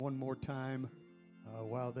One more time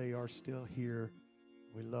while they are still here.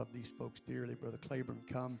 We love these folks dearly. Brother Claiborne,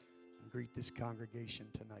 come and greet this congregation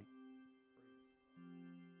tonight.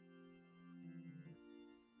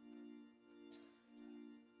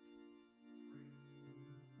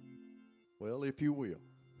 Well, if you will,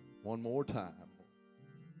 one more time,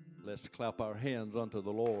 let's clap our hands unto the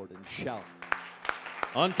Lord and shout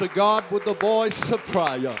unto God with the voice of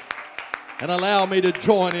triumph. And allow me to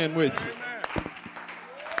join in with you.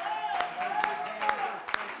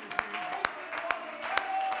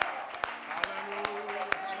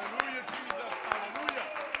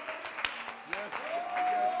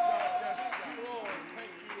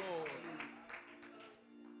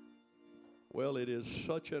 Well, it is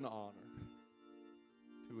such an honor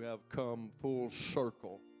to have come full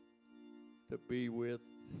circle to be with,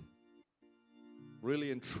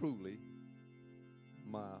 really and truly,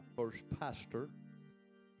 my first pastor,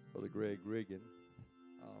 Brother Greg Riggin.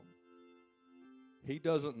 He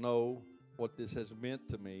doesn't know what this has meant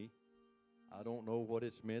to me. I don't know what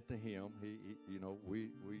it's meant to him.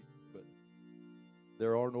 But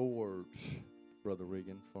there are no words, Brother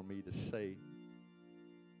Riggin, for me to say.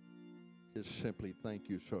 Just simply thank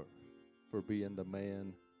you, sir, for being the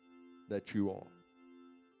man that you are.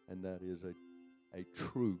 And that is a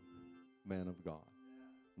true man of God.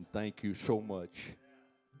 And thank you so much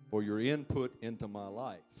for your input into my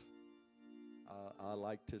life. I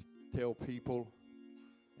like to tell people,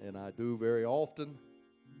 and I do very often,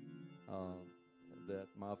 that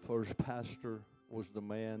my first pastor was the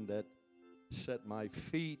man that set my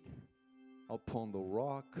feet upon the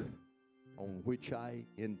rock on which I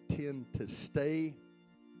intend to stay.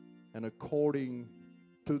 And according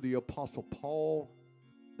to the Apostle Paul,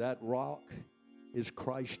 that rock is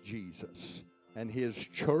Christ Jesus. And his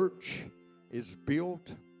church is built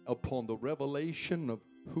upon the revelation of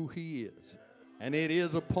who he is. And it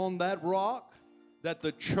is upon that rock that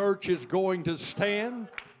the church is going to stand.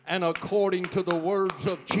 And according to the words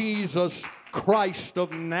of Jesus Christ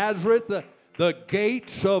of Nazareth, the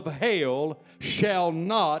gates of hell shall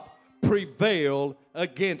not prevail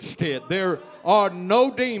against it. There are no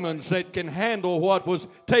demons that can handle what was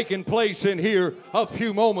taking place in here a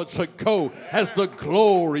few moments ago as the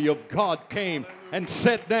glory of God came and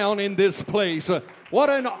sat down in this place. What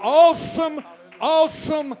an awesome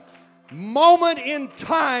moment in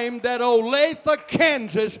time that Olathe,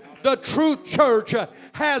 Kansas, the Truth Church,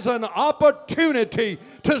 has an opportunity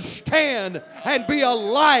to stand and be a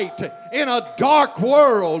light in a dark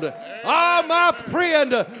world. Ah, my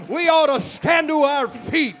friend, we ought to stand to our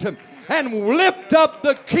feet and lift up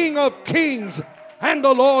the King of Kings and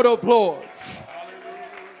the Lord of Lords.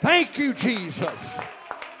 Thank you, Jesus.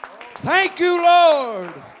 Thank you,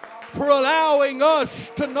 Lord, for allowing us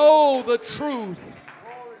to know the truth.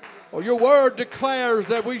 For your word declares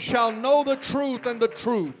that we shall know the truth, and the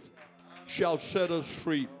truth shall set us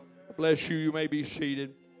free. Bless you. You may be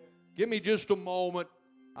seated. Give me just a moment.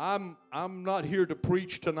 I'm not here to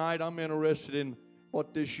preach tonight. I'm interested in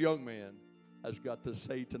what this young man has got to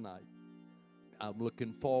say tonight. I'm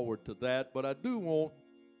looking forward to that. But I do want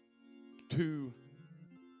to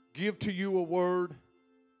give to you a word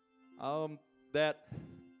that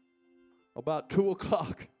about 2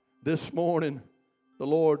 o'clock this morning the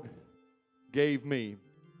Lord gave me.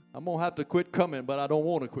 I'm going to have to quit coming, but I don't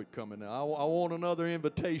want to quit coming now. I want another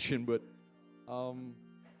invitation, but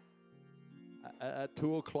at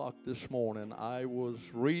 2 o'clock this morning, I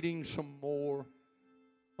was reading some more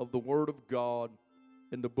of the Word of God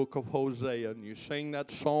in the book of Hosea. And you sang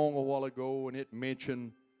that song a while ago, and it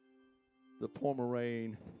mentioned the former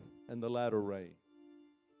rain and the latter rain.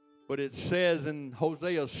 But it says in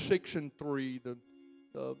Hosea 6:3,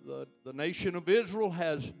 the nation of Israel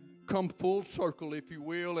has come full circle, if you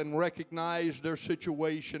will, and recognize their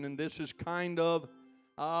situation. And this is kind of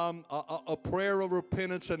a prayer of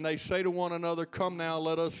repentance. And they say to one another, come now,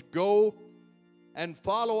 let us go and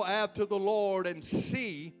follow after the Lord and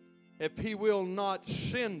see if he will not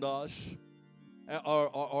send us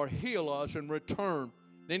or heal us and return.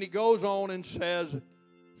 Then he goes on and says,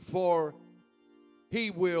 for he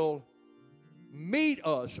will meet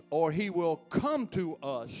us, or he will come to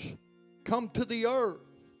us, come to the earth.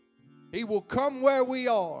 He will come where we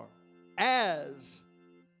are as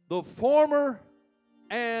the former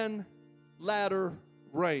and latter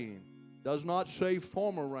rain. Does not say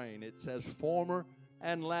former rain. It says former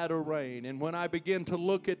and latter rain. And when I begin to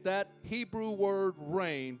look at that Hebrew word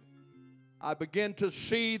rain, I begin to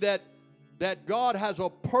see that God has a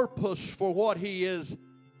purpose for what he is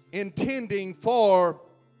intending for,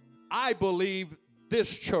 I believe,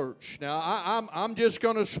 this church. Now, I'm just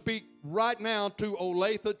going to speak right now to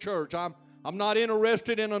Olathe Church. I'm not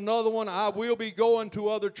interested in another one. I will be going to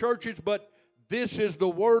other churches, but this is the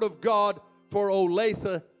word of God for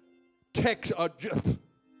Olathe,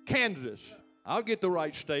 Kansas. I'll get the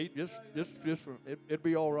right state. It'd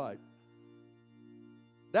be all right.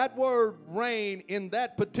 That word reign in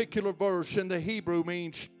that particular verse in the Hebrew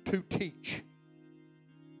means to teach.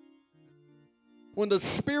 When the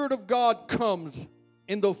Spirit of God comes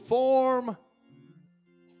in the form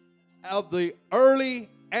of the early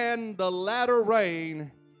and the latter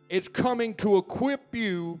rain, it's coming to equip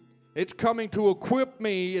you, it's coming to equip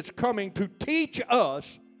me, it's coming to teach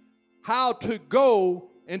us how to go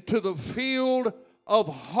into the field of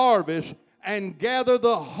harvest and gather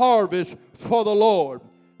the harvest for the Lord.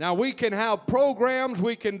 Now, we can have programs,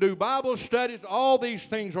 we can do Bible studies. All these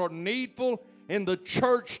things are needful in the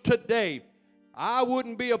church today. I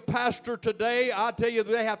wouldn't be a pastor today. I tell you,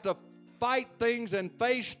 they have to fight things and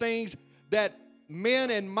face things that men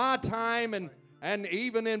in my time and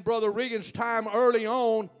even in Brother Regan's time early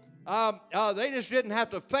on, they just didn't have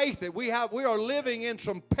to face it. We are living in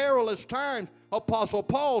some perilous times, Apostle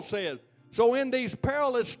Paul says. So in these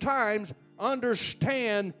perilous times,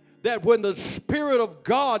 understand that when the Spirit of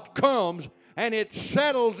God comes and it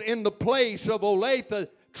settles in the place of Olathe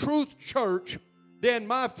Truth Church, then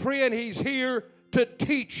my friend, He's here to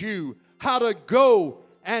teach you how to go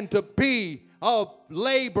and to be a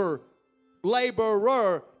laborer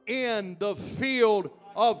in the field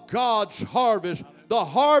of God's harvest. The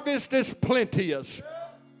harvest is plenteous.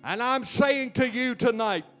 And I'm saying to you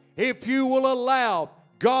tonight, if you will allow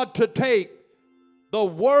God to take the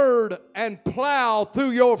word and plow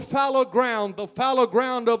through your fallow ground, the fallow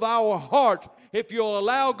ground of our hearts, if you'll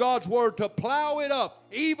allow God's word to plow it up,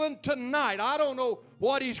 even tonight, I don't know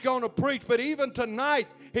what He's going to preach, but even tonight,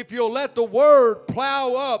 if you'll let the word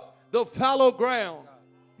plow up the fallow ground,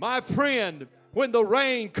 my friend, when the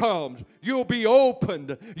rain comes, you'll be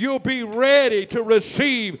opened. You'll be ready to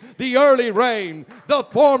receive the early rain,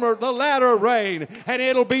 the latter rain, and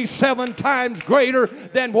it'll be 7 times greater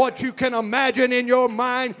than what you can imagine in your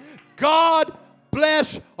mind. God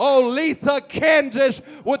bless Olathe, Kansas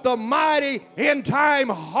with the mighty end-time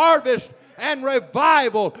harvest and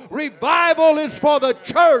revival. Revival is for the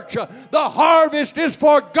church. The harvest is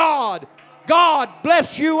for God. God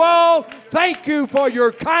bless you all. Thank you for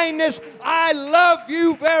your kindness. I love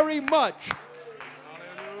you very much.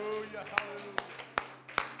 Hallelujah, hallelujah.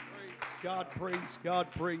 Praise God, praise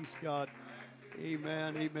God, praise God.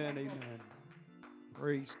 Amen, amen, amen.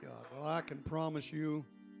 Praise God. Well, I can promise you,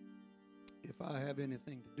 if I have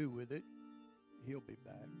anything to do with it, He'll be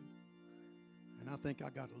back. And I think I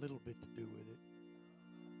got a little bit to do with it.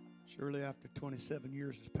 Surely after 27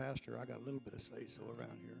 years as pastor, I got a little bit of say-so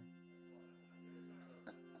around here.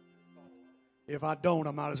 If I don't,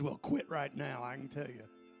 I might as well quit right now, I can tell you,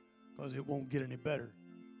 because it won't get any better.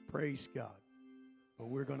 Praise God. But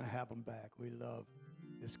we're going to have them back. We love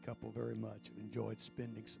this couple very much. We've enjoyed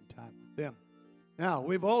spending some time with them. Now,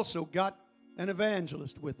 we've also got an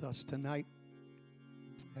evangelist with us tonight.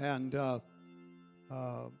 And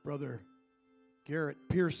Brother Garrett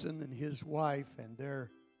Pearson and his wife and their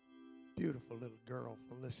beautiful little girl,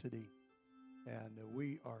 Felicity. And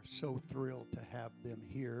we are so thrilled to have them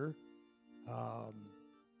here.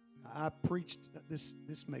 I preached, this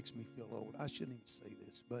makes me feel old. I shouldn't even say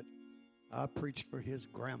this, but I preached for his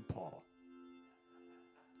grandpa.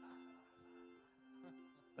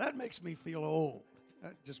 That makes me feel old.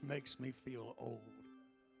 That just makes me feel old.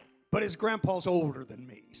 But his grandpa's older than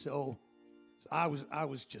me, so I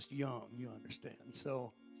was just young, you understand.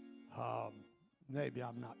 So maybe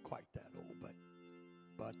I'm not quite that old,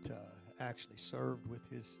 but actually served with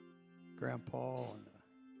his grandpa on the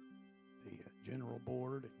general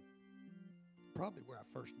board, and probably where I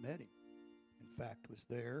first met him, in fact, was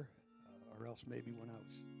there, or else maybe when I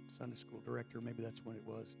was Sunday school director, maybe that's when it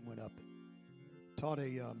was, and went up and taught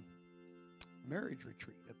a marriage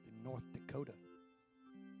retreat up in North Dakota,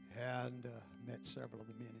 and met several of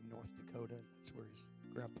the men in North Dakota. That's where his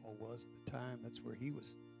grandpa was at the time. That's where he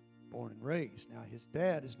was born and raised. Now, his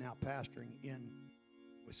dad is now pastoring in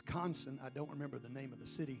Wisconsin. I don't remember the name of the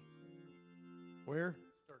city. Where?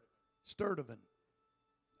 Sturtevant.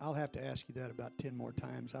 I'll have to ask you that about 10 more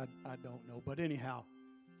times. I don't know. But anyhow,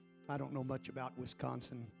 I don't know much about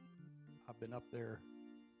Wisconsin. I've been up there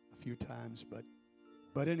a few times.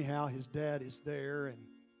 But anyhow, his dad is there,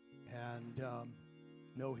 and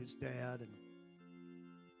know his dad and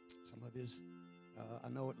some of his, I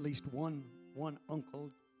know at least one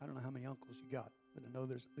uncle. I don't know how many uncles you got, but I know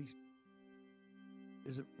there's at least,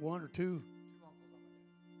 is it one or two?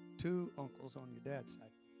 Two uncles on your dad's side.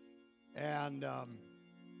 And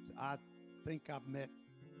I think I've met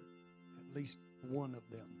at at least one of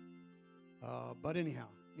them. But anyhow,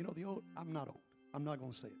 you know, I'm not old. I'm not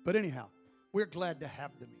going to say it. But anyhow, we're glad to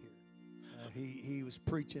have them here. He was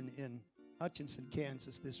preaching in Hutchinson,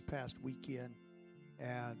 Kansas this past weekend,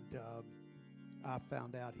 and I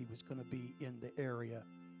found out he was going to be in the area,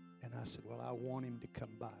 and I said, well, I want him to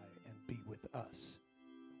come by and be with us.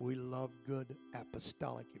 We love good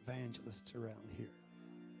apostolic evangelists around here.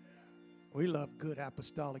 We love good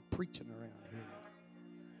apostolic preaching around here.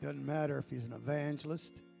 Doesn't matter if he's an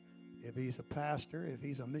evangelist, if he's a pastor, if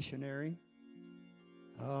he's a missionary,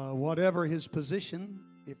 whatever his position,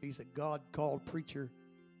 if he's a God-called preacher,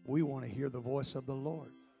 we want to hear the voice of the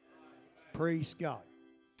Lord. Praise God.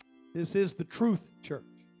 This is the Truth Church.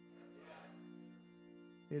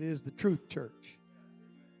 It is the Truth Church.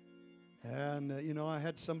 And, you know, I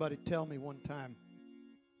had somebody tell me one time,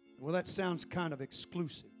 well, that sounds kind of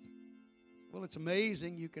exclusive. Well, it's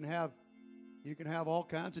amazing. You can have all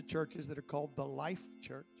kinds of churches that are called the Life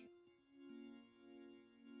Church.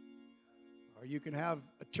 Or you can have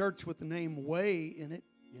a church with the name Way in it,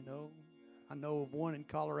 you know. I know of one in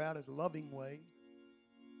Colorado, Loving Way.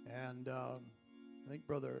 And I think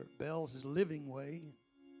Brother Bell's is Living Way.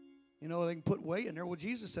 You know, they can put way in there. Well,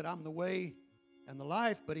 Jesus said, I'm the way and the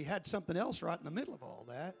life, but he had something else right in the middle of all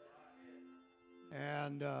that.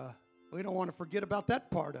 And we don't want to forget about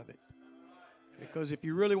that part of it. Because if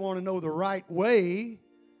you really want to know the right way,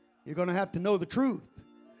 you're going to have to know the truth.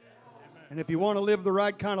 And if you want to live the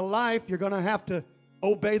right kind of life, you're going to have to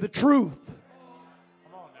obey the truth.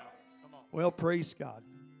 Come on now. Come on. Well, praise God.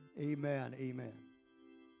 Amen. Amen.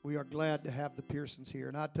 We are glad to have the Pearsons here.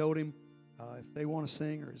 And I told him if they want to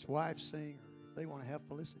sing or his wife sing or if they want to have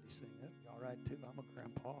Felicity sing, that'd be all right too. I'm a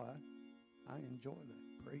grandpa. I enjoy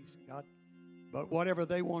that. Praise God. But whatever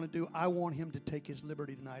they want to do, I want him to take his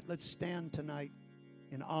liberty tonight. Let's stand tonight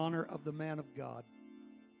in honor of the man of God.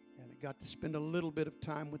 And I got to spend a little bit of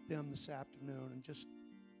time with them this afternoon. And just,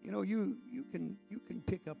 you know, you can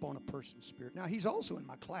pick up on a person's spirit. Now, he's also in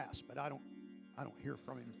my class, but I don't hear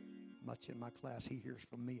from him much in my class. He hears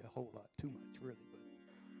from me a whole lot, too much, really.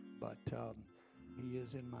 But he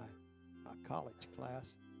is in my college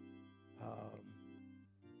class.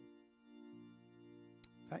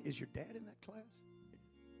 Is your dad in that class?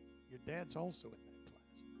 Your dad's also in that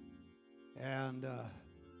class. And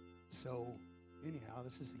so, anyhow,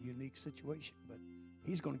 this is a unique situation, but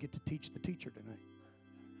he's going to get to teach the teacher tonight.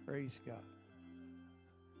 Praise God.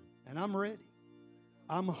 And I'm ready.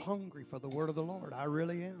 I'm hungry for the word of the Lord. I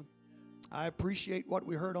really am. I appreciate what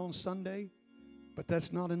we heard on Sunday, but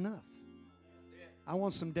that's not enough. I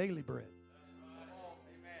want some daily bread.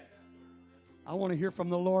 I want to hear from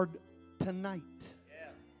the Lord tonight.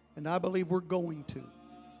 And I believe we're going to.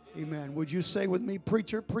 Amen. Would you say with me,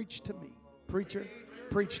 preacher, preach to me. Preacher,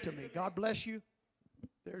 preach to me. God bless you.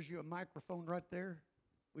 There's you a microphone right there.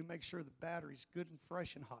 We make sure the battery's good and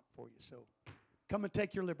fresh and hot for you. So come and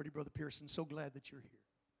take your liberty, Brother Pearson. So glad that you're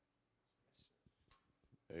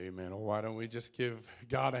here. Amen. Well, why don't we just give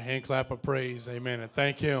God a hand clap of praise? Amen. And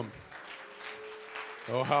thank him.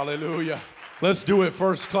 Oh, hallelujah. Let's do it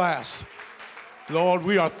first class. Lord,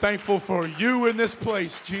 we are thankful for you in this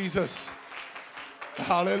place, Jesus.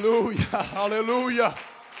 Hallelujah. Hallelujah.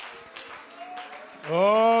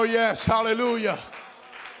 Oh, yes. Hallelujah.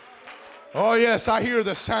 Oh, yes. I hear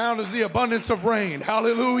the sound as the abundance of rain.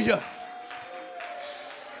 Hallelujah.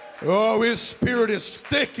 Oh, his spirit is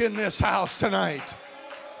thick in this house tonight.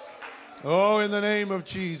 Oh, in the name of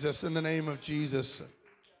Jesus. In the name of Jesus.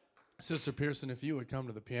 Sister Pearson, if you would come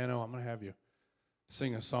to the piano, I'm going to have you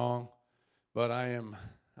sing a song. But I am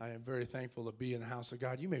very thankful to be in the house of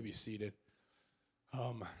God. You may be seated.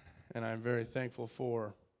 And I'm very thankful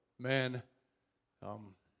for men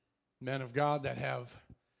of God that have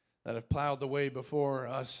plowed the way before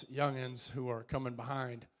us youngins who are coming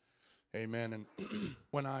behind. Amen.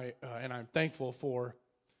 And I'm thankful for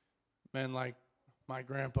men like my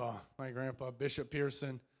grandpa Bishop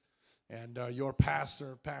Pearson, and your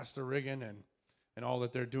pastor, Pastor Riggin, and all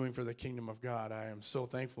that they're doing for the kingdom of God. I am so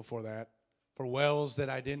thankful for that. For wells that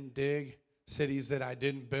I didn't dig, cities that I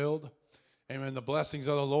didn't build. Amen. The blessings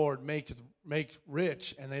of the Lord make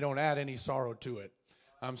rich, and they don't add any sorrow to it.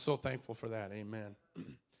 I'm so thankful for that. Amen.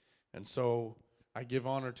 And so I give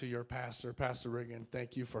honor to your pastor, Pastor Riggin.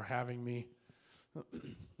 Thank you for having me.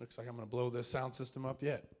 Looks like I'm going to blow this sound system up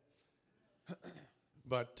yet.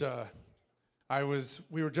 But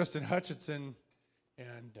we were just in Hutchinson,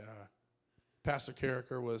 and Pastor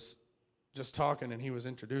Carricker was just talking, and he was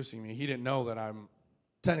introducing me. He didn't know that I'm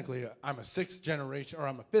a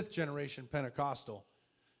fifth generation Pentecostal,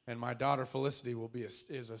 and my daughter Felicity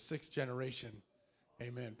is a sixth generation,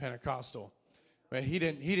 amen, Pentecostal. But he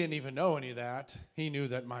didn't even know any of that. He knew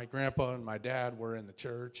that my grandpa and my dad were in the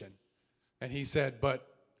church, and he said, but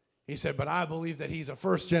I believe that he's a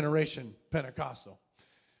first generation Pentecostal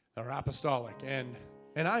or apostolic. And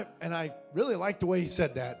I really like the way he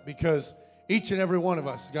said that, because each and every one of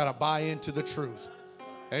us got to buy into the truth.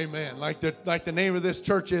 Amen. Like the name of this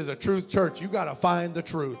church is a truth church. You got to find the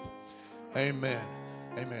truth. Amen.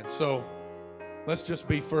 Amen. So let's just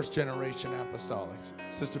be first generation apostolics.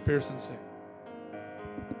 Sister Pearson, sing.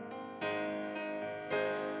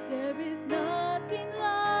 There is nothing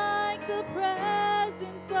like the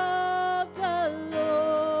presence of the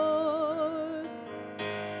Lord.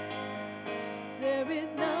 There is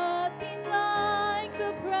nothing like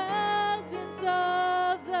the presence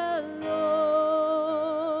of the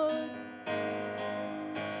Lord.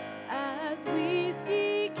 As we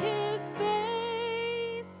seek His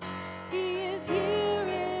face, He is here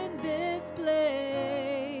in this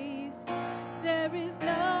place. There is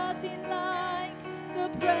nothing like the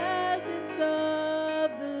presence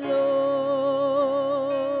of the Lord.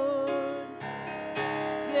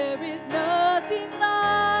 There is nothing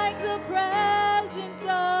like the presence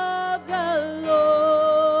of the Lord.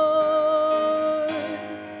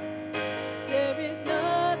 There is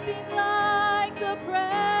nothing like the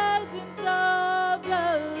presence of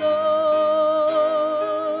the Lord.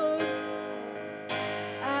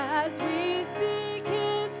 As we seek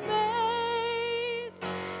His face,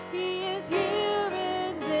 He is here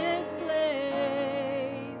in this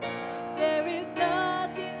place. There is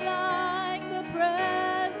nothing like the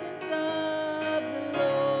presence of the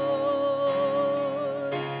Lord.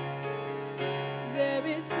 There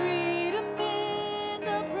is freedom in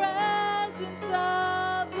the presence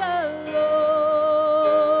of the Lord.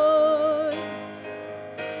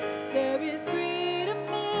 There is freedom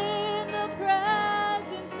in the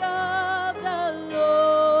presence of the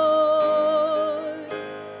Lord.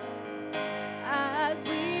 As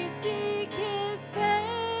we seek His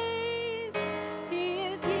face, He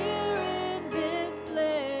is here in this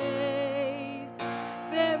place.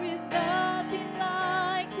 There is nothing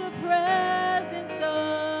like the presence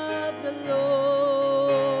of the Lord.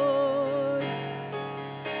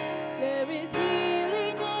 There is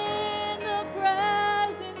healing in the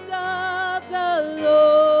presence of the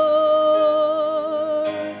Lord.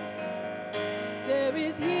 There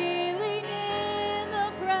is healing in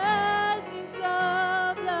the presence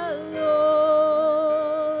of the Lord.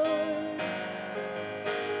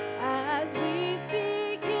 As we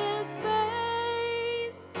seek His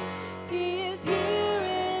face, He is here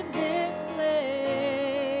in this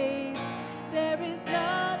place. There is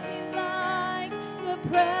nothing like the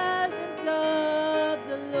presence of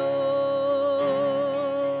the Lord.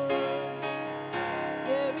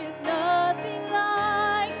 There is nothing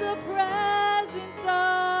like the presence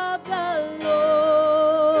of the Lord.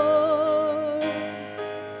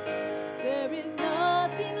 There is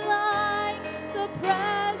nothing like the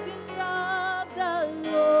presence of the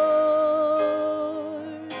Lord.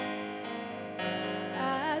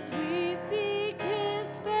 As we seek His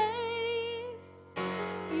face,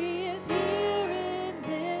 He is here in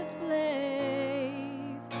this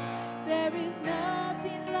place. There is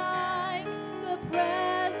nothing like the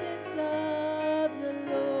presence of the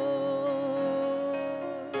Lord.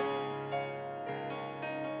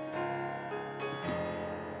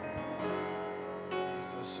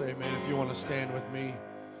 Jesus, amen. If you want to stand with me.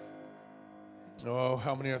 Oh,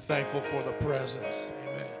 how many are thankful for the presence?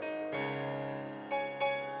 Amen.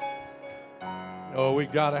 Oh, we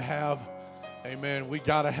got to have, amen, we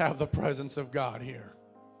got to have the presence of God here.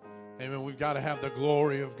 Amen. We've got to have the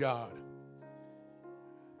glory of God.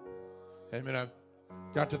 Amen. I've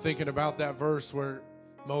got to thinking about that verse where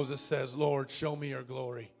Moses says, Lord, show me your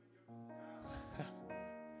glory.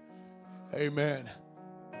 Amen.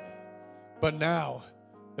 But now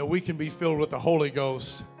that we can be filled with the Holy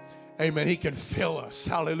Ghost, amen, He can fill us,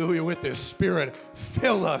 hallelujah, with His Spirit.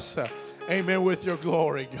 Fill us, amen, with your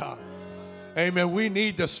glory, God. Amen. We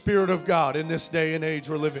need the Spirit of God in this day and age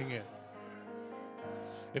we're living in.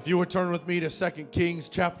 If you would turn with me to 2 Kings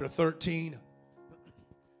chapter 13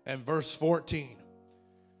 and verse 14.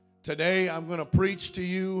 Today I'm going to preach to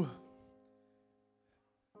you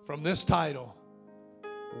from this title,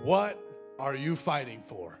 What Are You Fighting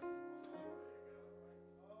For?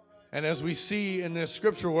 And as we see in this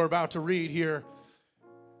scripture we're about to read here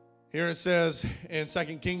it says in 2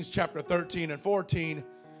 Kings chapter 13 and 14,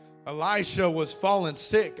 Elisha was fallen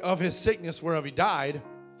sick of his sickness whereof he died.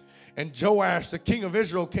 And Joash, the king of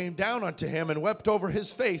Israel, came down unto him and wept over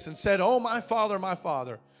his face and said, O my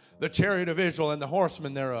father, the chariot of Israel and the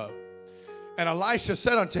horsemen thereof. And Elisha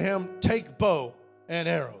said unto him, Take bow and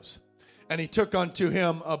arrows. and he took unto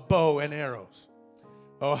him a bow and arrows.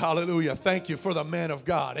 Oh, hallelujah. Thank you for the man of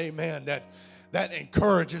God. Amen. That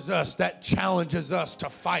encourages us, that challenges us to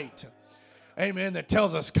fight. Amen. That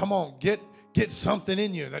tells us, come on, get something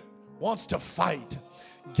in you that wants to fight.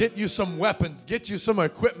 Get you some weapons. Get you some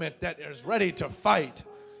equipment that is ready to fight.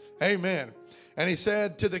 Amen. And he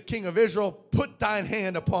said to the king of Israel, put thine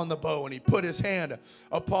hand upon the bow. And he put his hand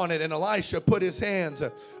upon it. And Elisha put his hands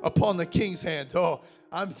upon the king's hands. Oh,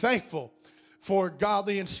 I'm thankful for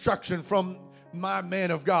godly instruction from my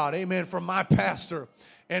man of God. Amen. From my pastor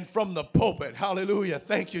and from the pulpit. Hallelujah.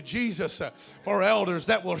 Thank you, Jesus, for elders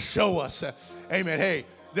that will show us. Amen. Hey,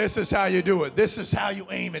 this is how you do it. This is how you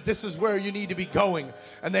aim it. This is where you need to be going.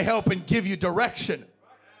 And they help and give you direction.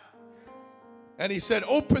 And he said,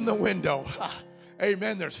 open the window.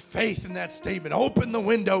 Amen. There's faith in that statement. Open the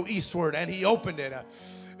window eastward. And he opened it.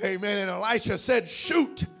 Amen. And Elisha said,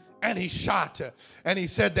 shoot. And he shot. And he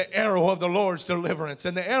said, the arrow of the Lord's deliverance.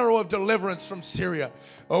 And the arrow of deliverance from Syria.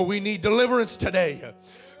 Oh, we need deliverance today.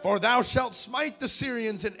 For thou shalt smite the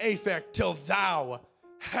Syrians in Aphek till thou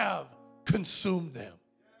have consumed them.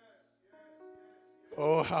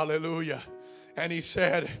 Oh, hallelujah. And he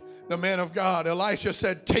said, the man of God, Elisha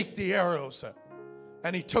said, take the arrows.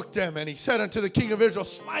 And he took them, and he said unto the king of Israel,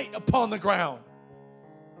 smite upon the ground.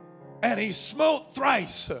 And he smote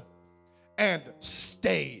thrice and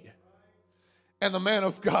stayed. And the man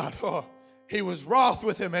of God, he was wroth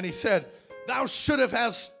with him, and he said, thou should have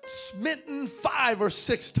hast smitten 5 or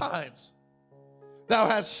 6 times. Thou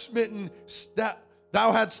hadst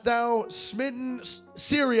smitten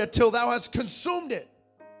Syria till thou hast consumed it.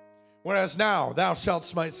 Whereas now thou shalt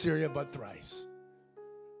smite Syria but thrice.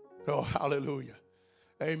 Oh, hallelujah.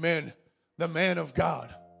 Amen. The man of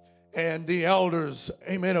God and the elders,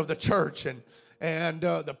 amen, of the church and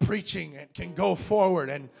the preaching can go forward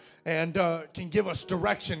and can give us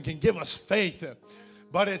direction, can give us faith.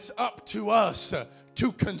 But it's up to us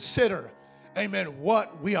to consider, amen,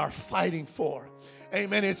 what we are fighting for.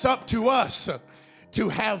 Amen. It's up to us to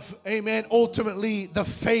have, amen, ultimately the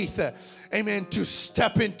faith, amen, to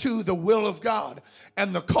step into the will of God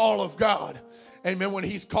and the call of God. Amen. When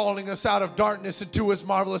he's calling us out of darkness into his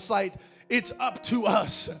marvelous light, it's up to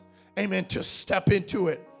us, amen, to step into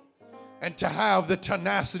it and to have the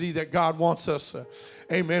tenacity that God wants us,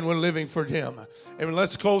 amen, when living for him. Amen.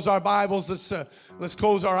 Let's close our Bibles. Let's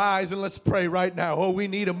close our eyes and let's pray right now. Oh, we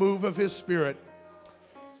need a move of his Spirit.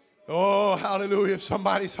 Oh, hallelujah. If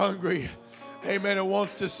somebody's hungry, amen, and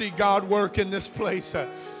wants to see God work in this place,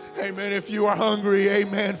 amen, if you are hungry,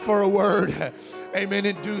 amen, for a word, amen,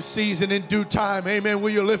 in due season, in due time, amen,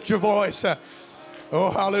 will you lift your voice?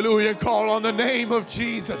 Oh, hallelujah, and call on the name of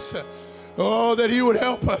Jesus. Oh, that he would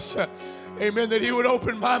help us. Amen, that he would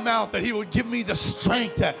open my mouth, that he would give me the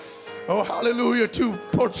strength, oh, hallelujah, to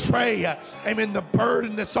portray, amen, the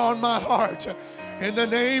burden that's on my heart. In the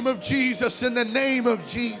name of Jesus, in the name of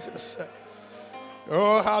Jesus.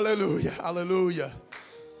 Oh, hallelujah, hallelujah.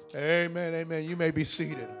 Amen, amen. You may be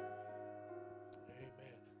seated.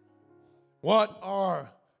 Amen. What are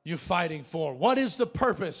you fighting for? What is the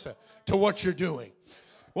purpose to what you're doing?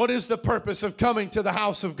 What is the purpose of coming to the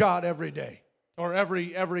house of God every day? Or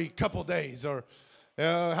every couple days? Or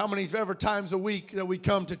how many ever times a week that we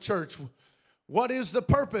come to church? What is the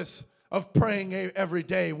purpose of praying every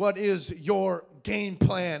day? What is your game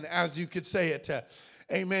plan, as you could say it?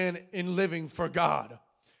 Amen, in living for God.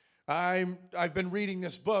 I've been reading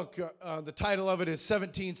this book. The title of it is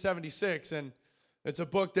 1776, and it's a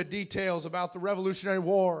book that details about the Revolutionary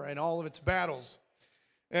War and all of its battles.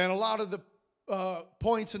 And a lot of the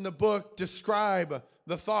points in the book describe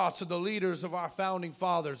the thoughts of the leaders of our founding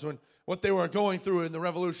fathers when what they were going through in the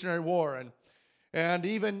Revolutionary War, and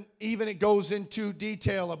even it goes into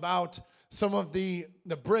detail about some of the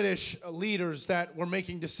British leaders that were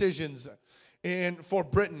making decisions for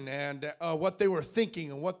Britain, and what they were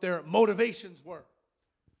thinking and what their motivations were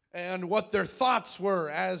and what their thoughts were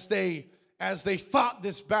as they fought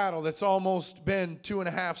this battle that's almost been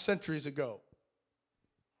 2.5 centuries ago.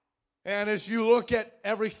 And as you look at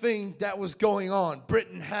everything that was going on,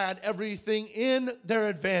 Britain had everything in their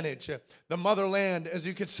advantage. The motherland, as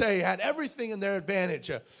you could say, had everything in their advantage,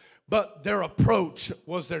 but their approach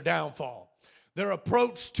was their downfall. Their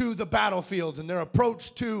approach to the battlefields and their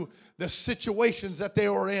approach to the situations that they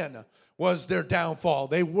were in was their downfall.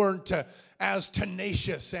 They weren't as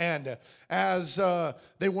tenacious and as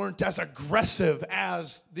they weren't as aggressive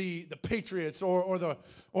as the patriots or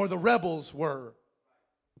the rebels were.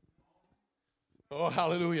 Oh,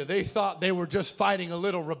 hallelujah. They thought they were just fighting a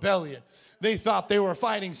little rebellion. They thought they were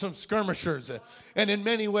fighting some skirmishers. And in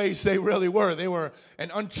many ways, they really were. They were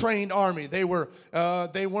an untrained army. They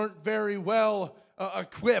weren't very well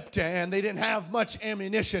equipped, and they didn't have much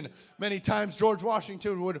ammunition. Many times George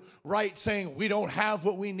Washington would write saying, we don't have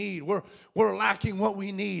what we need. We're lacking what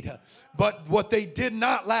we need. But what they did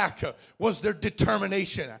not lack was their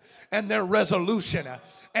determination and their resolution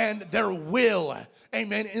and their will,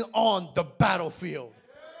 amen, on the battlefield.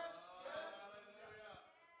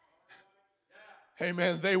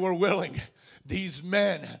 Amen. They were willing. These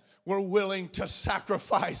men were willing to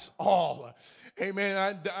sacrifice all.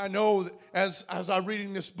 Amen. I know as I'm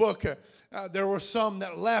reading this book, there were some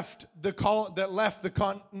that left the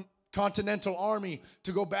Continental Army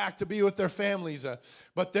to go back to be with their families,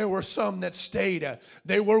 but there were some that stayed.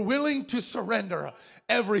 They were willing to surrender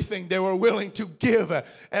everything. They were willing to give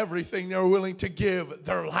everything. They were willing to give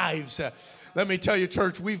their lives. Let me tell you,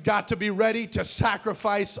 church, we've got to be ready to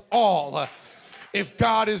sacrifice all if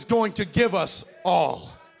God is going to give us all.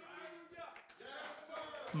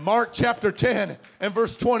 Mark chapter 10 and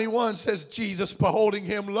verse 21 says, Jesus, beholding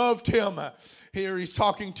him, loved him. Here he's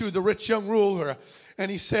talking to the rich young ruler,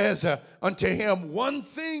 and he says unto him, one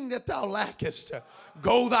thing that thou lackest,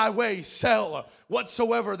 go thy way, sell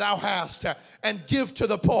whatsoever thou hast, and give to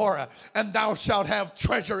the poor, and thou shalt have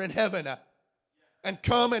treasure in heaven. And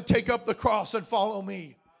come and take up the cross and follow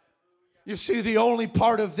me. You see, the only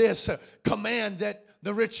part of this command that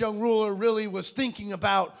the rich young ruler really was thinking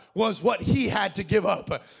about was what he had to give up.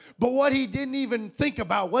 But what he didn't even think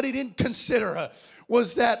about, what he didn't consider,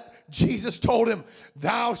 was that Jesus told him,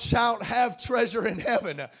 thou shalt have treasure in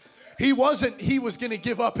heaven. He was going to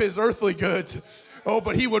give up his earthly goods. Oh,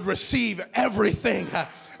 but he would receive everything,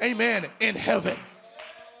 amen, in heaven.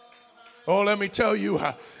 Oh, let me tell you,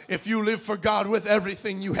 if you live for God with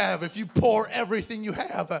everything you have, if you pour everything you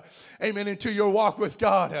have, amen, into your walk with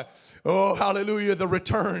God, oh, hallelujah, the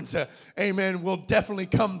returns, amen, will definitely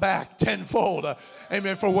come back tenfold,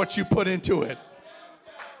 amen, for what you put into it.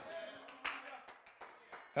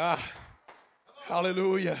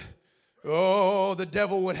 Hallelujah. Oh, the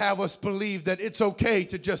devil would have us believe that it's okay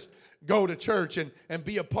to just go to church and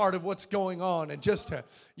be a part of what's going on, and just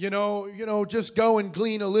just go and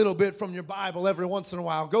glean a little bit from your Bible every once in a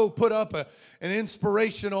while. Go put up an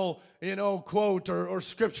inspirational quote or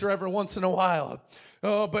scripture every once in a while.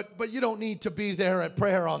 But you don't need to be there at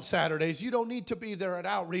prayer on Saturdays. You don't need to be there at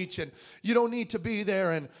outreach, and you don't need to be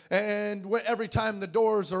there and every time the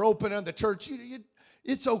doors are open in the church.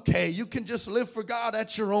 It's okay. You can just live for God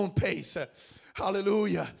at your own pace.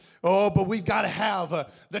 Hallelujah. Oh, but we've got to have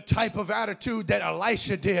the type of attitude that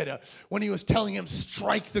Elisha did when he was telling him,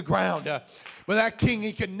 strike the ground. But that king,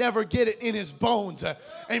 he could never get it in his bones,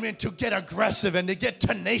 amen, to get aggressive and to get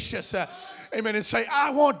tenacious, amen, and say,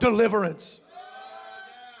 I want deliverance.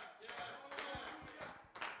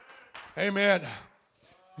 Amen.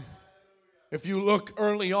 If you look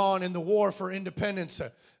early on in the war for independence,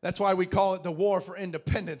 that's why we call it the war for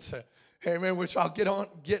independence, amen, which I'll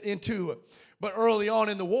get into. But early on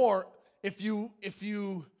in the war, if you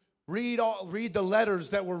read the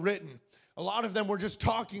letters that were written, a lot of them were just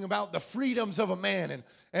talking about the freedoms of a man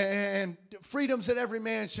and freedoms that every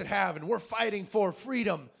man should have. And we're fighting for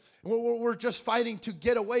freedom. We're just fighting to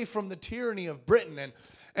get away from the tyranny of Britain.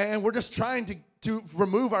 And we're just trying to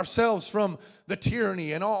remove ourselves from the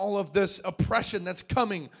tyranny and all of this oppression that's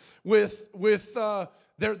coming with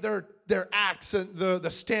their acts, and the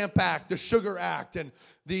Stamp Act, the Sugar Act, and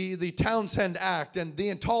the Townsend Act, and the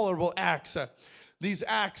Intolerable Acts. These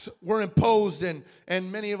acts were imposed,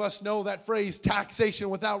 and many of us know that phrase, taxation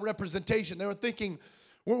without representation. They were thinking,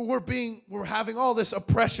 we're having all this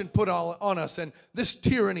oppression put on us, and this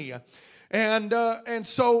tyranny. And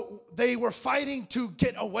so they were fighting to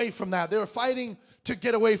get away from that. They were fighting to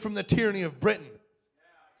get away from the tyranny of Britain.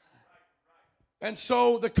 And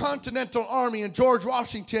so the Continental Army and George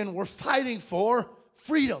Washington were fighting for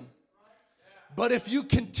freedom. But if you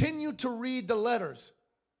continue to read the letters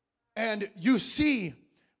and you see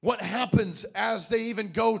what happens as they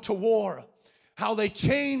even go to war, how they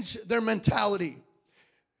change their mentality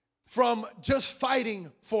from just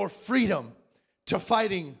fighting for freedom to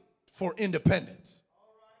fighting for independence.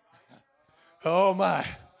 Oh my,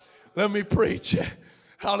 let me preach.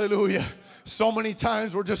 Hallelujah. So many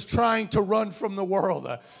times we're just trying to run from the world.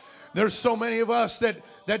 There's so many of us that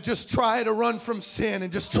just try to run from sin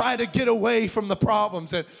and just try to get away from the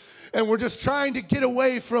problems. and we're just trying to get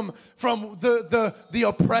away from the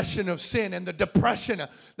oppression of sin and the depression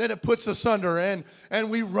that it puts us under, and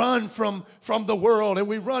we run from the world, and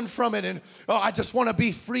we run from it, and I just want to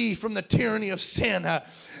be free from the tyranny of sin.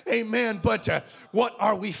 Amen. But what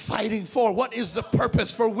are we fighting for? What is the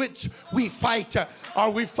purpose for which we fight? Are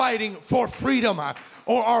we fighting for freedom,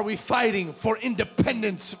 or are we fighting for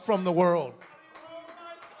independence from the world?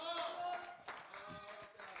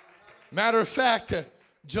 Matter of fact,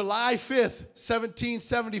 July 5th,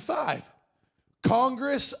 1775,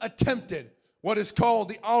 Congress attempted what is called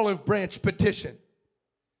the Olive Branch Petition.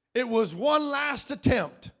 It was one last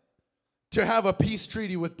attempt to have a peace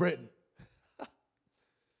treaty with Britain.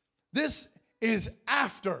 This is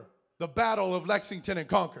after the Battle of Lexington and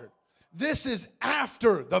Concord. This is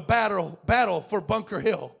after the battle for Bunker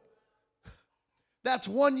Hill. That's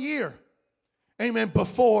 1 year, amen,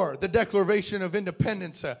 before the Declaration of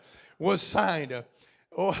Independence was signed.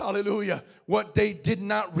 Oh, hallelujah. What they did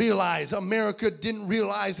not realize, America didn't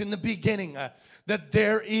realize in the beginning, that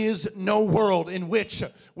there is no world in which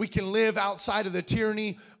we can live outside of the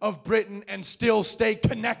tyranny of Britain and still stay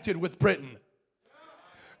connected with Britain.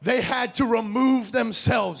 They had to remove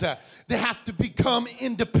themselves. They have to become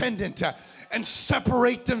independent and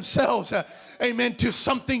separate themselves, amen, to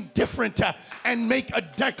something different, and make a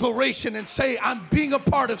declaration and say, I'm being a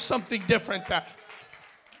part of something different.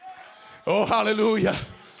 Oh, hallelujah.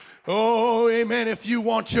 Oh, amen. If you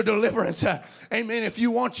want your deliverance, amen, if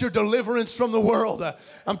you want your deliverance from the world,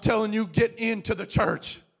 I'm telling you, get into the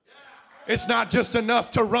church. It's not just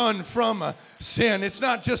enough to run from sin. It's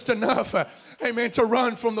not just enough, amen, to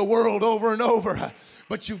run from the world over and over.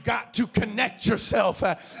 But you've got to connect yourself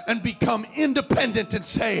and become independent and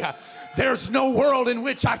say, there's no world in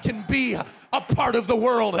which I can be a part of the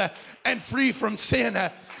world and free from sin.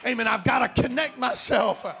 Amen. I've got to connect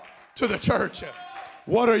myself to the church.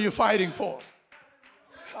 What are you fighting for?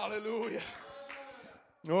 Hallelujah.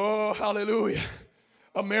 Oh, hallelujah.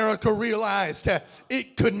 America realized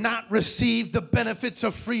it could not receive the benefits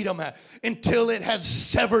of freedom until it had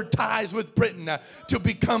severed ties with Britain to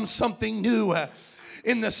become something new.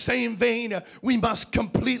 In the same vein, we must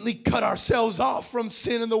completely cut ourselves off from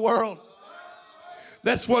sin in the world.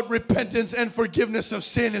 That's what repentance and forgiveness of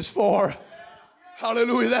sin is for.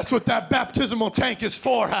 Hallelujah. That's what that baptismal tank is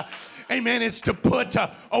for. Amen. It's to put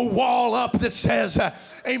a wall up that says,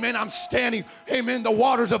 amen, I'm standing. Amen. The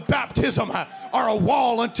waters of baptism are a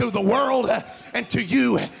wall unto the world and to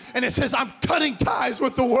you. And it says, I'm cutting ties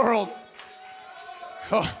with the world.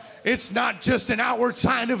 Oh, it's not just an outward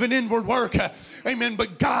sign of an inward work. Amen.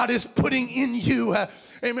 But God is putting in you,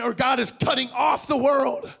 amen, or God is cutting off the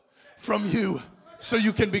world from you so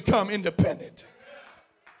you can become independent.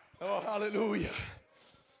 Oh, hallelujah.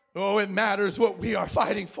 Oh, it matters what we are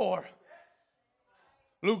fighting for.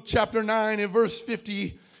 Luke chapter 9 and verse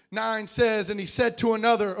 59 says, and he said to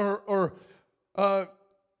another,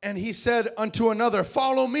 and he said unto another,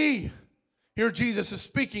 follow me. Here Jesus is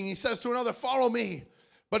speaking. He says to another, follow me.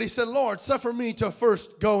 But he said, Lord, suffer me to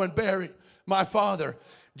first go and bury my father.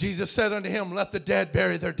 Jesus said unto him, let the dead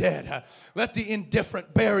bury their dead. Let the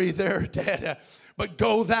indifferent bury their dead. But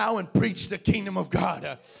go thou and preach the kingdom of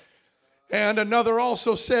God. And another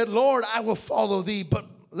also said, Lord, I will follow thee, but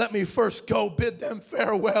let me first go bid them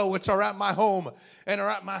farewell, which are at my home and are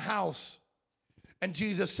at my house. And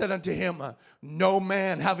Jesus said unto him, no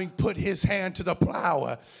man having put his hand to the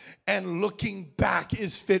plow and looking back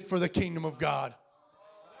is fit for the kingdom of God.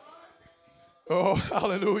 Oh,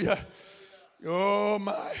 hallelujah. Oh,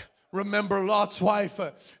 my. Remember Lot's wife.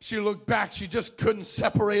 She looked back. She just couldn't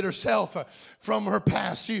separate herself from her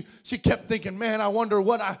past. She kept thinking, man, I wonder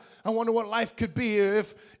what life could be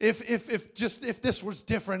if this was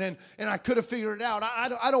different and I could have figured it out.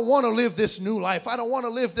 I don't want to live this new life. I don't want to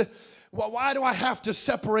live the. Why do I have to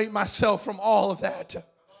separate myself from all of that?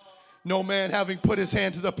 No man having put his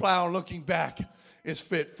hand to the plow and looking back is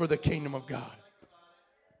fit for the kingdom of God.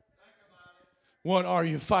 What are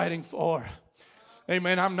you fighting for?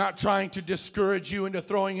 Amen. I'm not trying to discourage you into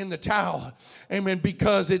throwing in the towel. Amen.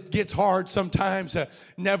 Because it gets hard sometimes.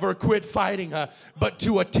 Never quit fighting. But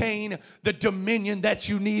to attain the dominion that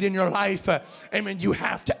you need in your life, amen, you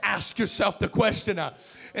have to ask yourself the question,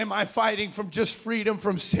 am I fighting from just freedom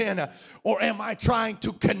from sin? Or am I trying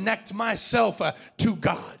to connect myself to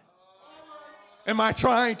God? Am I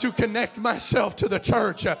trying to connect myself to the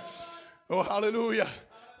church? Oh, hallelujah.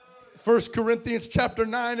 1 Corinthians chapter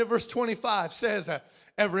 9 and verse 25 says,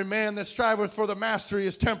 every man that striveth for the mastery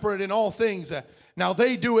is temperate in all things. Now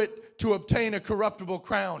they do it to obtain a corruptible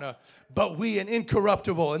crown, but we an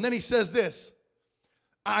incorruptible. And then he says this,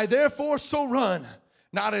 I therefore so run,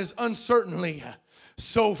 not as uncertainly,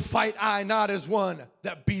 So fight I not as one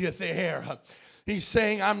that beateth the air. He's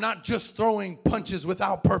saying, I'm not just throwing punches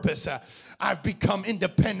without purpose. I've become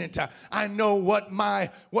independent. I know what my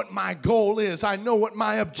goal is. I know what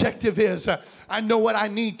my objective is. I know what I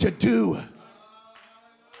need to do.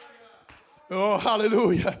 Oh,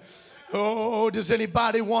 hallelujah. Oh, does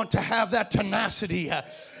anybody want to have that tenacity?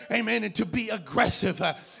 Amen. And to be aggressive.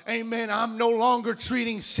 Amen. I'm no longer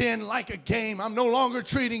treating sin like a game. I'm no longer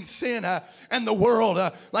treating sin and the world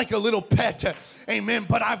like a little pet. Amen.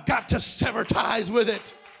 But I've got to sever ties with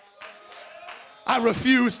it. I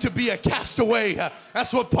refuse to be a castaway.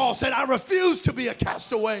 That's what Paul said. I refuse to be a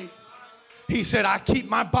castaway. He said, I keep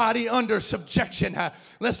my body under subjection,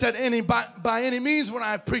 lest that by any means when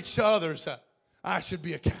I preach to others, I should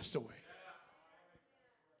be a castaway.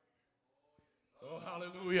 Oh,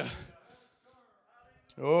 hallelujah.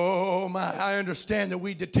 Oh, my, I understand that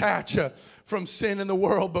we detach from sin in the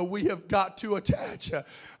world, but we have got to attach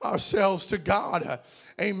ourselves to God.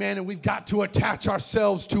 Amen. And we've got to attach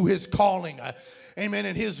ourselves to His calling. Amen.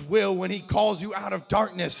 And His will when He calls you out of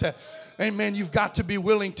darkness. Amen. You've got to be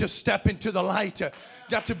willing to step into the light. You've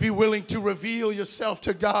got to be willing to reveal yourself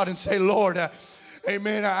to God and say, Lord,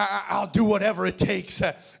 amen, I'll do whatever it takes,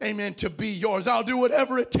 amen, to be yours. I'll do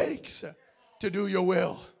whatever it takes to do your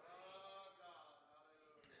will.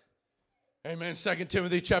 Amen. 2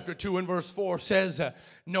 Timothy chapter 2 and verse 4 says,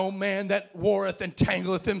 no man that warreth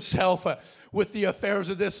entangleth himself with the affairs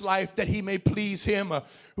of this life, that he may please him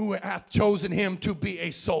who hath chosen him to be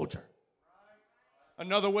a soldier.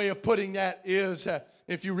 Another way of putting that is,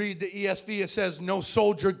 if you read the ESV, it says, no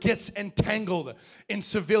soldier gets entangled in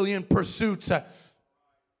civilian pursuits,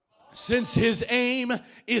 since his aim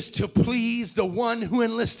is to please the one who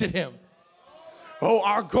enlisted him. Oh,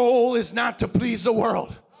 our goal is not to please the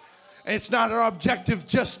world. It's not our objective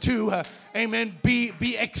just to, amen,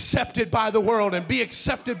 be accepted by the world and be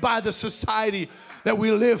accepted by the society that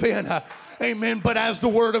we live in. Amen. But as the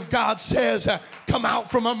word of God says, come out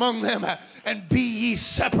from among them and be ye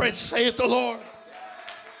separate, saith the Lord.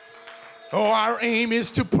 Oh, our aim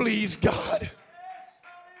is to please God.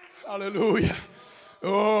 Hallelujah.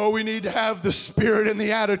 Oh, we need to have the spirit and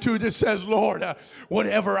the attitude that says, Lord,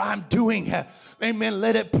 whatever I'm doing, amen,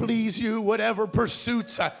 let it please you. Whatever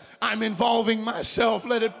pursuits I'm involving myself,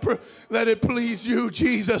 let it please you,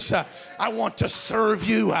 Jesus. I want to serve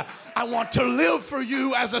you. I want to live for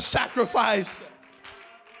you as a sacrifice.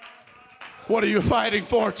 What are you fighting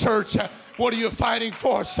for, church? What are you fighting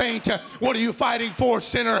for, saint? What are you fighting for,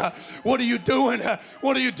 sinner? What are you doing?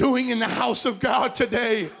 What are you doing in the house of God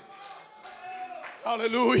today?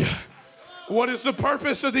 Hallelujah. What is the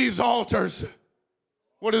purpose of these altars?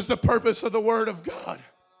 What is the purpose of the Word of God?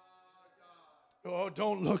 Oh,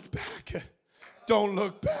 don't look back. Don't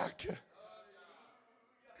look back.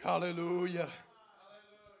 Hallelujah.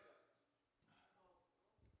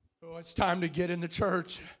 Oh, it's time to get in the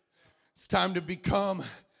church. It's time to become,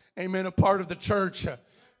 amen, a part of the church.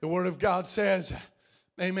 The Word of God says,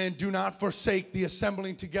 amen, do not forsake the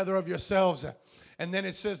assembling together of yourselves. And then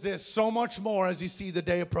it says this, so much more as you see the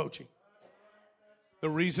day approaching.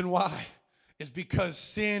 The reason why is because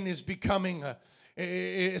sin is becoming,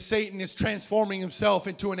 Satan is transforming himself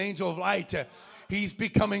into an angel of light. He's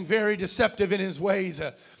becoming very deceptive in his ways.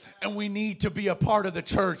 And we need to be a part of the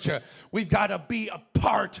church. We've got to be a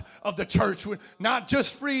part of the church. We're not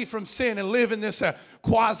just free from sin and live in this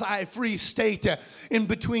quasi-free state in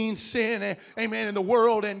between sin, amen, and the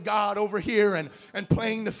world and God over here and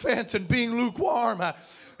playing the fence and being lukewarm.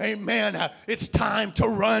 Amen. It's time to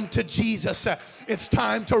run to Jesus. It's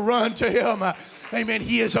time to run to Him. Amen.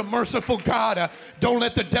 He is a merciful God. Don't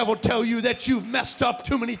let the devil tell you that you've messed up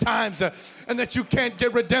too many times and that you can't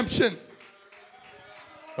get redemption.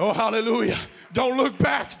 Oh, hallelujah. Don't look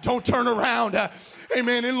back. Don't turn around.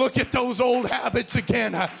 Amen. And look at those old habits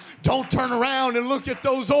again. Don't turn around and look at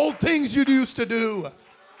those old things you used to do.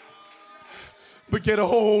 But get a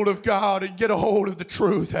hold of God and get a hold of the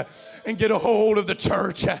truth and get a hold of the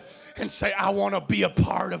church and say, I want to be a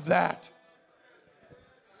part of that.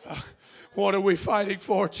 What are we fighting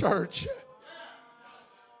for, church?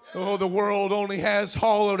 Oh, the world only has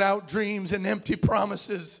hollowed out dreams and empty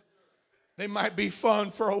promises. They might be fun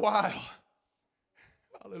for a while.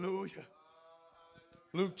 Hallelujah.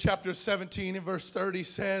 Luke chapter 17 and verse 30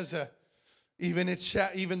 says,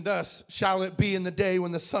 even thus shall it be in the day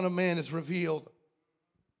when the Son of Man is revealed.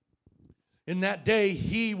 In that day,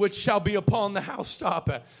 he which shall be upon the housetop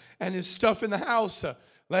and his stuff in the house,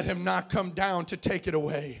 let him not come down to take it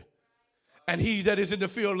away. And he that is in the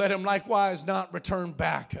field, let him likewise not return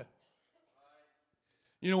back.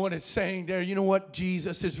 You know what it's saying there? You know what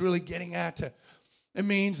Jesus is really getting at? It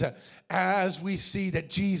means as we see that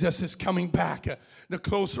Jesus is coming back, the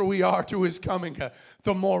closer we are to his coming,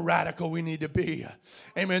 the more radical we need to be.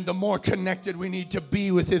 Amen. The more connected we need to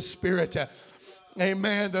be with his Spirit.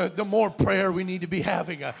 Amen. The more prayer we need to be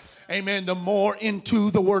having. Amen. The more into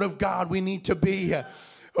the Word of God we need to be.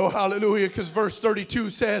 Oh, hallelujah. Because verse 32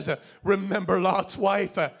 says, remember Lot's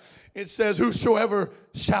wife. It says, whosoever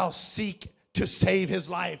shall seek to save his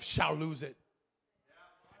life shall lose it.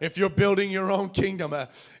 If you're building your own kingdom,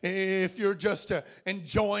 if you're just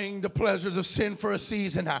enjoying the pleasures of sin for a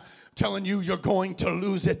season, I'm telling you, you're going to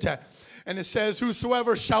lose it. And it says,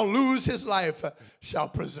 whosoever shall lose his life shall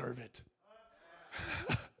preserve it.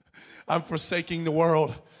 I'm forsaking the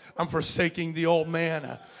world. I'm forsaking the old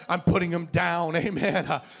man. I'm putting him down. Amen.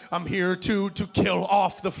 I'm here to kill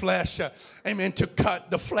off the flesh. Amen. To cut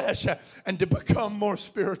the flesh and to become more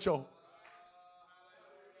spiritual.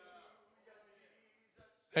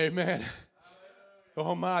 Amen.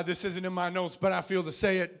 Oh my, this isn't in my notes, but I feel to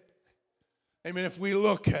say it. Amen. If we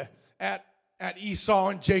look at Esau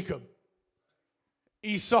and Jacob,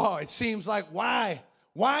 Esau, it seems like why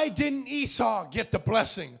didn't Esau get the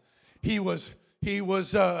blessing? He was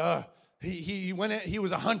a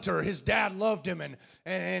hunter. His dad loved him,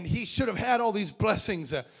 and he should have had all these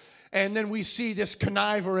blessings. And then we see this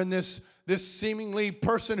conniver and this seemingly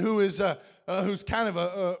person who's kind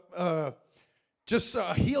of just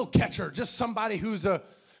a heel catcher, just somebody who's a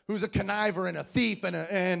conniver and a thief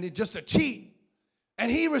and just a cheat.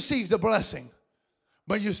 And he receives the blessing.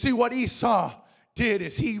 But you see what Esau did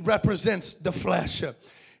is he represents the flesh.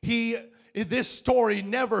 This story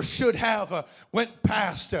never should have went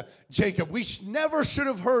past Jacob. We never should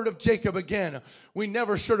have heard of Jacob again. We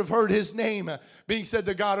never should have heard his name being said,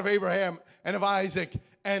 the God of Abraham and of Isaac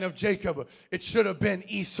and of Jacob. It should have been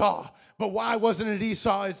Esau. But why wasn't it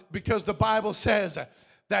Esau? It's because the Bible says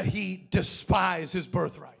that he despised his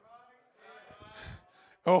birthright.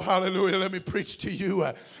 Oh, hallelujah. Let me preach to you.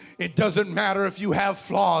 It doesn't matter if you have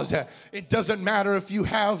flaws. It doesn't matter if you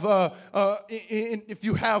have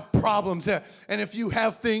problems and if you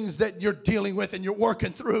have things that you're dealing with and you're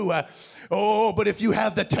working through. But if you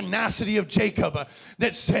have the tenacity of Jacob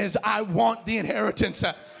that says, I want the inheritance.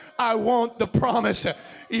 I want the promise,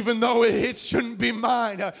 even though it shouldn't be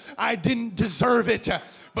mine. I didn't deserve it.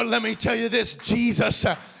 But let me tell you this, Jesus,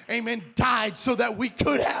 amen, died so that we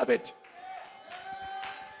could have it.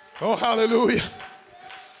 Oh, hallelujah.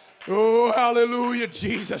 Oh, hallelujah,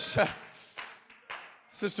 Jesus.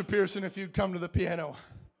 Sister Pearson, if you'd come to the piano.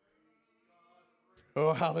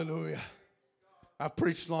 Oh, hallelujah. I've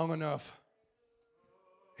preached long enough.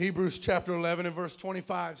 Hebrews chapter 11 and verse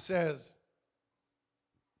 25 says,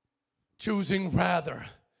 choosing rather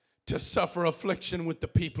to suffer affliction with the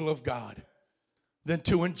people of God than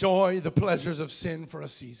to enjoy the pleasures of sin for a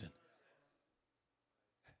season.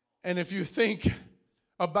 And if you think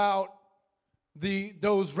about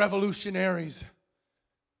those revolutionaries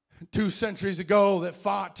 2 centuries ago that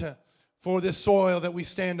fought for this soil that we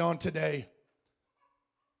stand on today,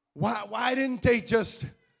 why didn't they just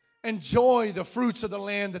enjoy the fruits of the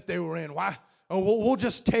land that they were in? Why?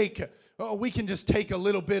 We can just take a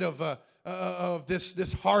little bit of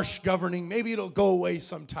this harsh governing. Maybe it'll go away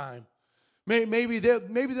sometime. Maybe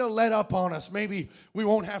they'll let up on us. Maybe we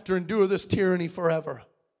won't have to endure this tyranny forever.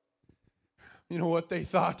 You know what they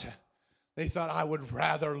thought? They thought, I would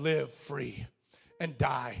rather live free and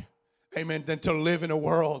die, amen, than to live in a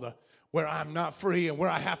world where I'm not free and where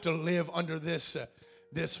I have to live under this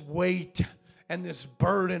weight and this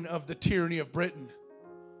burden of the tyranny of Britain.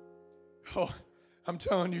 Oh, I'm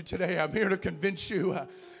telling you today, I'm here to convince you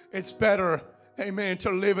it's better, amen,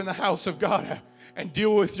 to live in the house of God and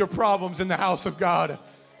deal with your problems in the house of God.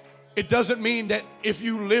 It doesn't mean that if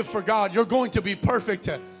you live for God, you're going to be perfect.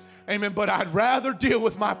 Amen. But I'd rather deal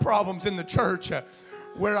with my problems in the church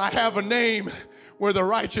where I have a name where the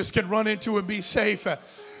righteous can run into and be safe.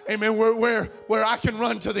 Amen. Where I can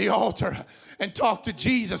run to the altar and talk to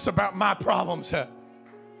Jesus about my problems.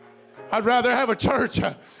 I'd rather have a church,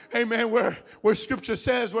 amen, where scripture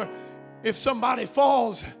says where if somebody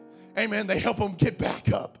falls, amen, they help them get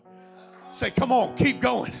back up. Say, come on, keep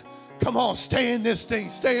going. Come on, stay in this thing.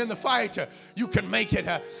 Stay in the fight. You can make it.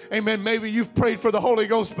 Amen. Maybe you've prayed for the Holy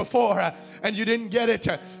Ghost before and you didn't get it.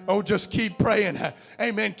 Just keep praying.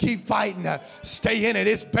 Amen. Keep fighting. Stay in it.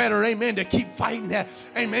 It's better, amen, to keep fighting.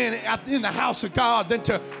 Amen. In the house of God than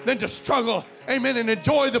to struggle. Amen. And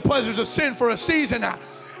enjoy the pleasures of sin for a season.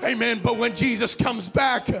 Amen. But when Jesus comes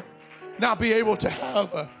back, not be able to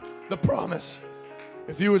have the promise.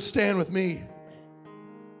 If you would stand with me.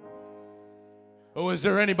 Oh, is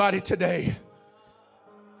there anybody today,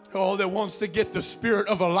 that wants to get the spirit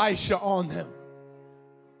of Elisha on them?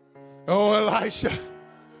 Oh, Elisha,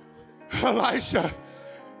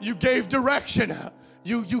 you gave direction.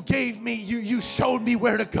 You gave me, you showed me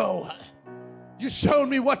where to go. You showed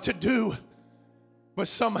me what to do. But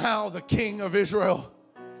somehow the king of Israel,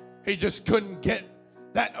 he just couldn't get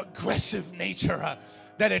that aggressive nature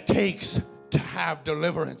that it takes to have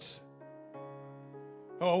deliverance.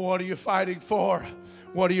 Oh, what are you fighting for?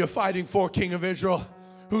 What are you fighting for, King of Israel?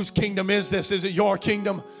 Whose kingdom is this? Is it your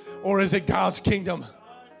kingdom or is it God's kingdom?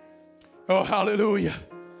 Oh, hallelujah.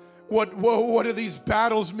 What do these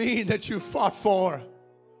battles mean that you fought for?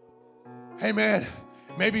 Amen.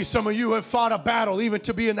 Maybe some of you have fought a battle even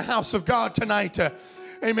to be in the house of God tonight.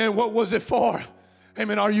 Amen. What was it for?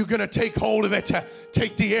 Amen. Are you going to take hold of it?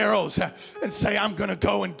 Take the arrows and say, I'm going to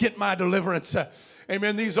go and get my deliverance.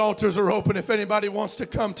 Amen. These altars are open if anybody wants to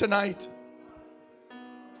come tonight.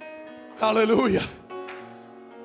 Hallelujah.